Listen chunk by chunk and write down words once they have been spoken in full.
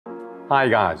Hi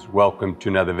guys, welcome to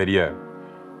another video.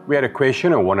 We had a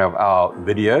question on one of our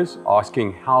videos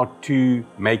asking how to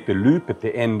make the loop at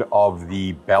the end of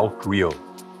the belt reel.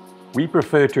 We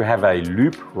prefer to have a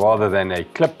loop rather than a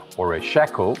clip or a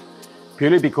shackle,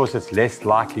 purely because it's less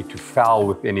likely to foul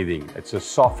with anything. It's a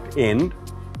soft end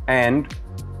and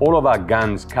all of our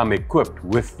guns come equipped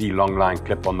with the long line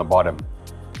clip on the bottom.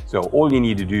 So all you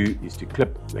need to do is to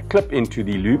clip the clip into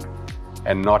the loop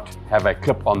and not have a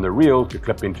clip on the reel to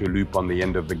clip into a loop on the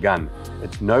end of the gun.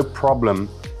 It's no problem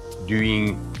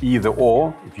doing either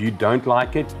or. If you don't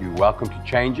like it, you're welcome to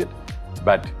change it,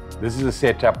 but this is a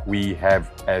setup we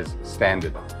have as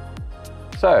standard.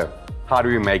 So how do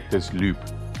we make this loop?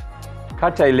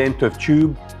 Cut a length of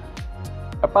tube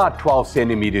about 12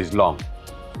 centimeters long.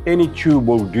 Any tube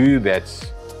will do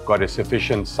that's got a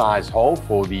sufficient size hole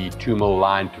for the 2mm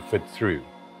line to fit through.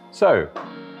 So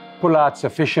pull out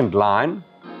sufficient line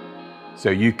so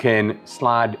you can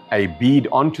slide a bead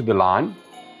onto the line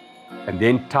and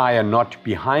then tie a knot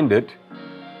behind it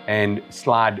and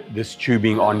slide this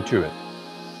tubing onto it.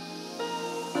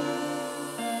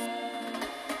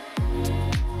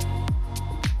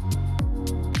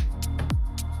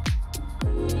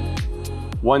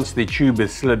 Once the tube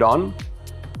is slid on,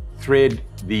 thread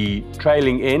the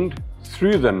trailing end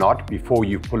through the knot before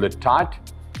you pull it tight,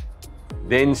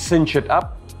 then cinch it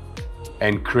up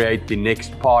and create the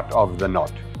next part of the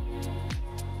knot.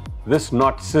 This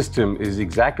knot system is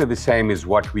exactly the same as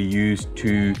what we use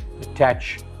to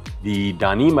attach the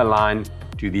Dyneema line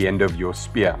to the end of your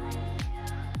spear.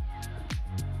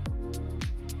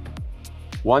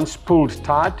 Once pulled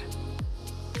tight,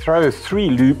 throw 3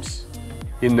 loops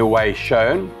in the way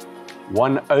shown,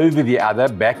 one over the other,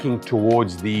 backing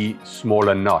towards the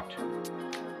smaller knot.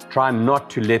 Try not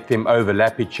to let them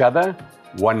overlap each other.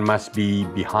 One must be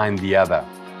behind the other.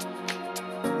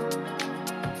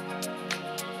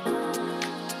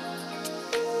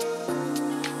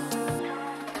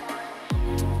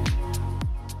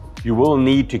 You will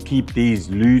need to keep these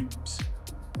loops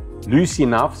loose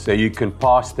enough so you can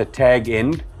pass the tag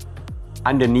end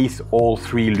underneath all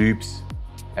 3 loops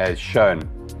as shown.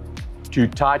 To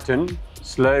tighten,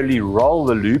 slowly roll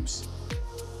the loops,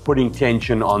 putting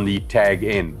tension on the tag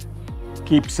end.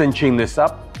 Keep cinching this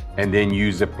up and then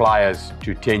use the pliers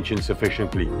to tension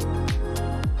sufficiently.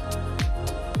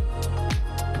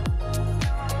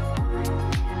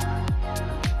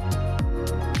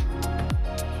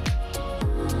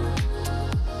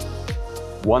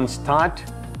 Once tight,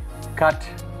 cut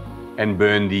and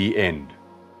burn the end.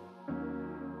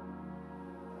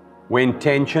 When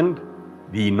tensioned,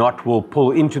 the knot will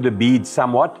pull into the bead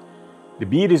somewhat. The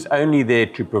bead is only there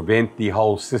to prevent the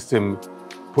whole system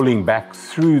pulling back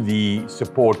through the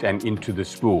support and into the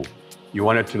spool. You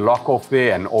want it to lock off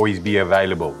there and always be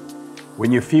available.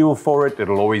 When you feel for it,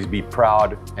 it'll always be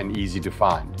proud and easy to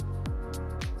find.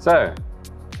 So,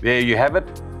 there you have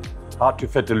it. How to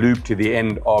fit a loop to the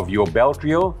end of your belt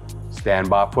reel. Stand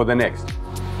by for the next.